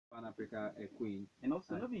Africa Queen. And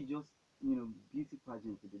also, not be just beauty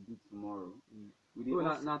pageant we dey do tomorrow. We dey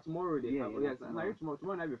Now tomorrow they have. yeah, Yes,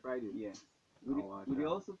 tomorrow night be Friday. yes. We dey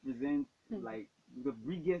also present like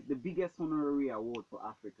the biggest honorary award for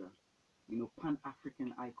Africa. Pan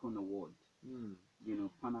African Icon Award.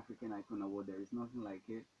 Pan African Icon Award. There is nothing like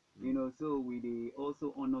it. So we dey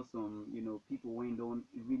also honor some people when don't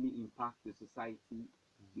really impact the society.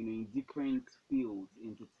 In different fields,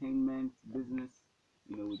 entertainment, business.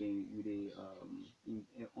 We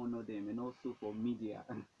honor them, and also for media.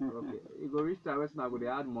 Okay, you go reach time now go they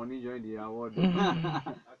add money join the award.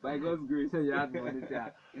 By God's grace. So you add money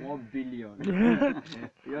to 1 billion.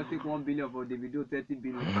 You just take 1 billion for the video, 30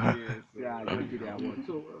 billion. Yes, yeah, just get the award.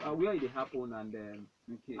 So where it happen, and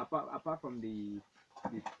okay. apart from the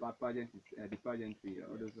pageant, the pageantry,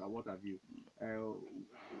 all those, what have you?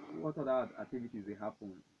 What other activities they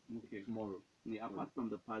happen tomorrow? Yeah, apart from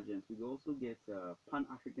the pageant, we also get a Pan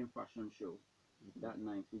African fashion show that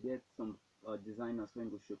night. We get some designers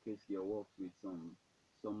when we showcase their work with some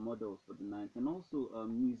models for the night, and also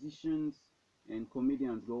musicians and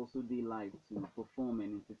comedians will also be live to perform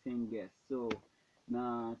and entertain guests. So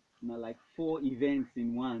now like 4 events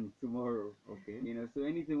in one tomorrow. Okay. So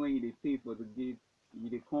anything when you pay for the gate,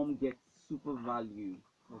 you come get super value.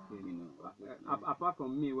 Okay. Apart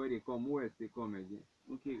from me, where they come, where else they come again?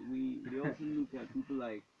 Okay, we also look at people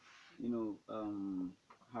like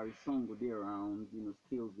Harry Song will be around,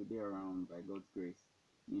 Skills will be around by God's grace,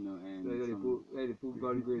 and where they put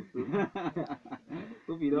God's grace too.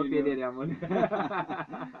 Hope you don't pay their money.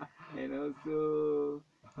 And also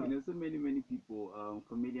so many people,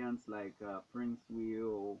 comedians like Prince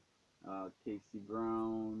Will, Casey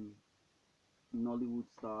Brown, Nollywood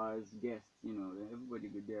stars, guests, everybody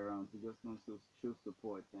go there around to just want to show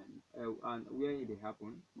support. And where they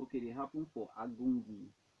happen? Okay, they happen for Agungi.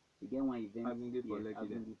 They get one event. Agungi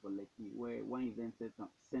for Lekki, where one event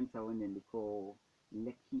center when they call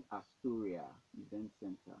Lekki Astoria Event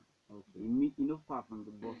Center. Okay. You meet, far from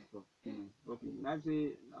the bus stop. Okay. Now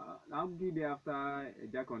say Agungi day after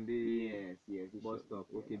Jakonde. Yes. Bus stop.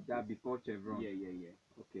 Okay, that before Chevron. Yeah.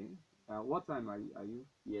 Okay. What time are you?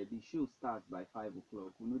 Yeah, the show starts by 5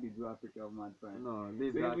 o'clock. We know they do Africa Mad Time. No,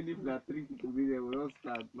 leave that. Even if there are 3 people there, we don't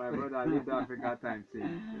start. My brother, leave the Africa time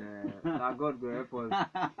thing. Now God go help us.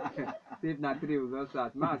 If not 3, we will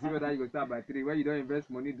start. Man, see whether you go start by 3. When you don't invest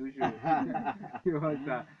money, do show. You want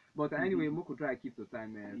start. But anyway, we could try to keep the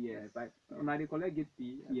time. Yes. Now they collect gate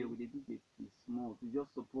fee. Yeah, we do gate fee small to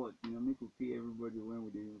just support. Make we pay everybody when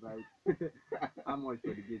we invite. How much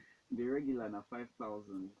for the gate? The regular na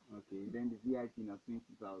 5,000. Okay. Then the VIP na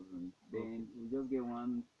 20,000. Then we just get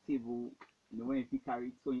one table. When if you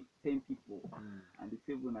carry 10 people, and the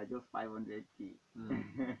table na just 500k.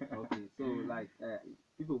 Okay. So like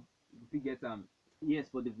people, if you get Yes,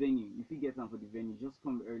 for the venue. If you get them for the venue, just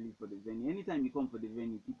come early for the venue. Anytime you come for the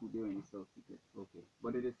venue, people there when you sell tickets. Okay.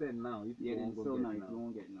 But they say now if you won't sell now, if you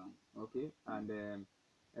won't get now. Okay. And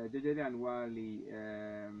JJ and Wally,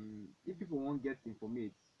 if people won't get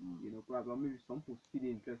information, probably maybe some people still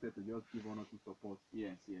interested to just give 1 or 2 support.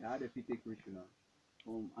 Yes. How they fit take reach now?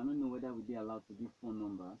 I don't know whether we'll be allowed to give phone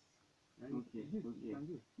numbers. Okay.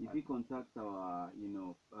 If you contact our,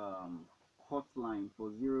 hotline for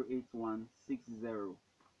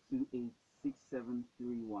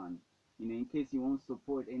 08160286731. In case you want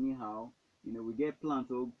support anyhow, we get plans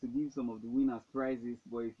to give some of the winners prizes,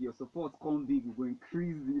 but if your support come big, we're going to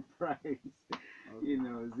increase the price. Okay.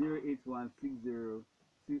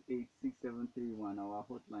 08160286731, our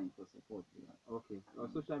hotline for support. Okay. Or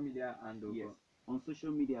social media and yes. On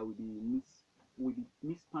social media with the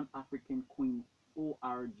Miss Pan African Queen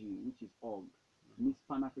ORG, which is org. Miss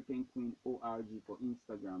Pan African Queen ORG for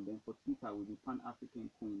Instagram. Then for Twitter with the Pan African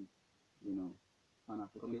Queen, Pan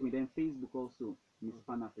African Queen. Then Facebook also Miss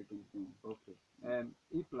Pan African Queen. Okay.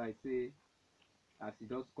 If like say as it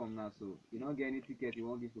does come now, so you don't get any ticket you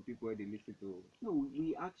won't give to people where they listen to. No,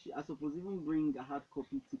 we actually, I suppose even bring a hard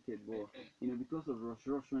copy ticket, but because of rush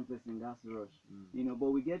when person gas rush,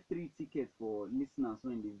 but we get 3 tickets for listeners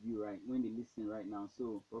when they view when they listen right now.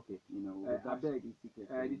 So okay, we'll beg the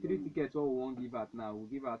 3 tickets what we won't give out now, we'll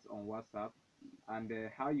give out on WhatsApp. And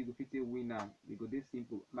how you go fit a winner, you go this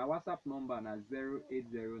simple. My WhatsApp number is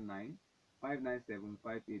 0809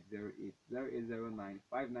 5975808 0809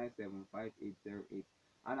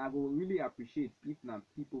 and I will really appreciate if now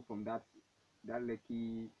people from that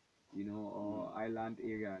lucky or island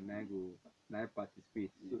area now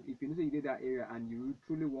participate. So if you know you did that area and you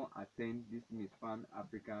truly want to attend this Miss Pan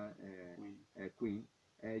Africa Queen,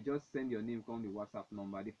 just send your name from the WhatsApp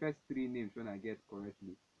number. The first 3 names when I get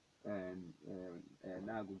correctly, and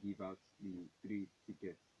now I will give out the 3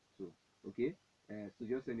 tickets. So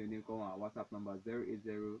just send your name, come our WhatsApp number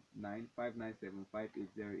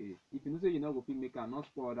 0809-597-5808. If you know say you know go fit make am, not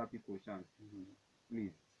spoil other people chance.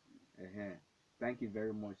 Please. Thank you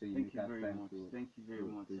very much. So Thank you very much. Thank you very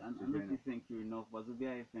much. And I don't thank you enough.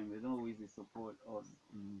 Wazobia FM, they don't always support us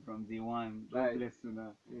from day one. God bless you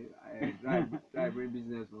now. Try bring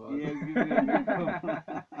business for us. Yes, business.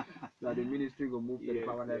 So the ministry will move to the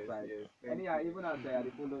permanent side. Yes, Anyhow, even as I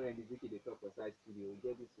follow Endi Ziki, they talk for side studio, we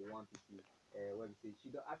get this one people when we say she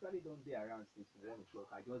actually don't be around since 1 o'clock.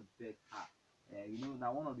 I just beg her. You know, now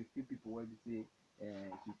one of the few people where we say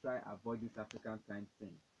she try avoid this African time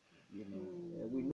thing. You know, we